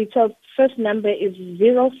contact details, first number is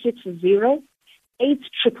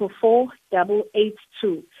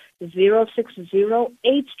 060-844-882.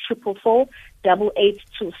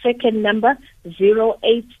 060-844-882. Second number,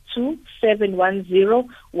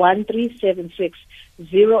 082-710-1376.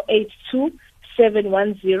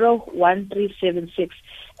 082-710-1376.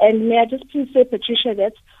 And may I just please say, Patricia,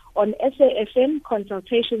 that on SAFM,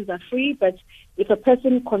 consultations are free, but if a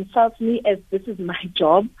person consults me, as this is my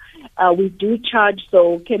job, we do charge.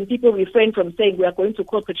 So can people refrain from saying we are going to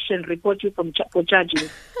call Patricia and report you for charging?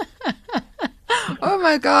 Oh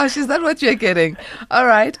my gosh, is that what you're getting? All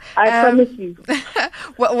right. I promise you.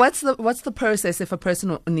 What's the process if a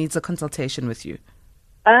person needs a consultation with you?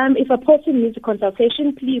 If a person needs a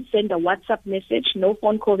consultation, please send a WhatsApp message. No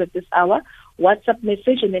phone calls at this hour. WhatsApp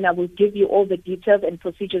message, and then I will give you all the details and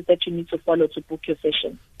procedures that you need to follow to book your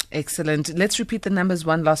session. Excellent. Let's repeat the numbers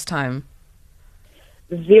one last time.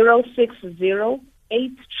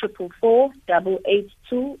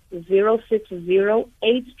 060-8444-882,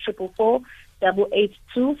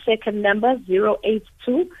 060-8444-882. Second number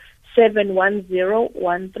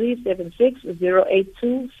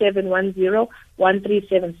 082-710-1376,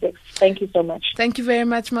 082-710-1376. Thank you so much. Thank you very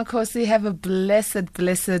much, Makhosi. Have a blessed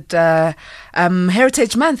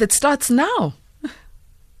Heritage Month. It starts now.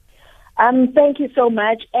 Thank you so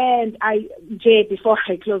much. And Jay, before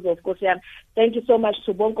I close, of course, thank you so much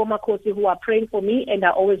to Bonko Makhosi who are praying for me and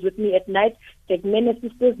are always with me at night. Take many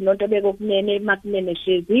sisters, Notobego Nene, Maknene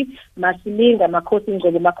Shezi, Masilinga, Makhosi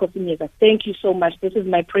Ngogo, Makhosi Nyeza. Thank you so much. This is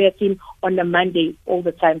my prayer team on a Monday all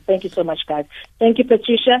the time. Thank you so much, guys. Thank you,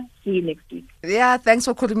 Patricia. See you next week. Yeah, thanks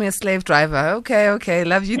for calling me a slave driver. Okay.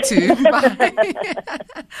 Love you too. Bye.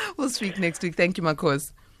 We'll speak next week. Thank you,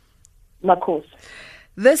 Makhosi. Makhosi.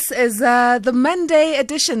 This is the Monday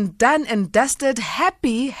edition, done and dusted.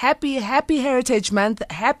 Happy Heritage Month.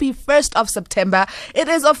 Happy 1st of September. It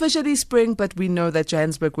is officially spring, but we know that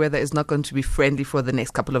Johannesburg weather is not going to be friendly for the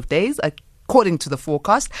next couple of days, according to the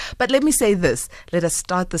forecast. But let me say this. Let us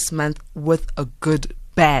start this month with a good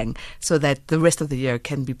bang so that the rest of the year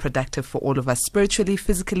can be productive for all of us, spiritually,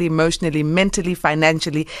 physically, emotionally, mentally,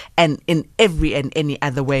 financially, and in every and any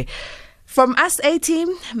other way. From us, A-Team,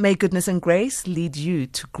 may goodness and grace lead you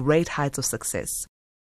to great heights of success.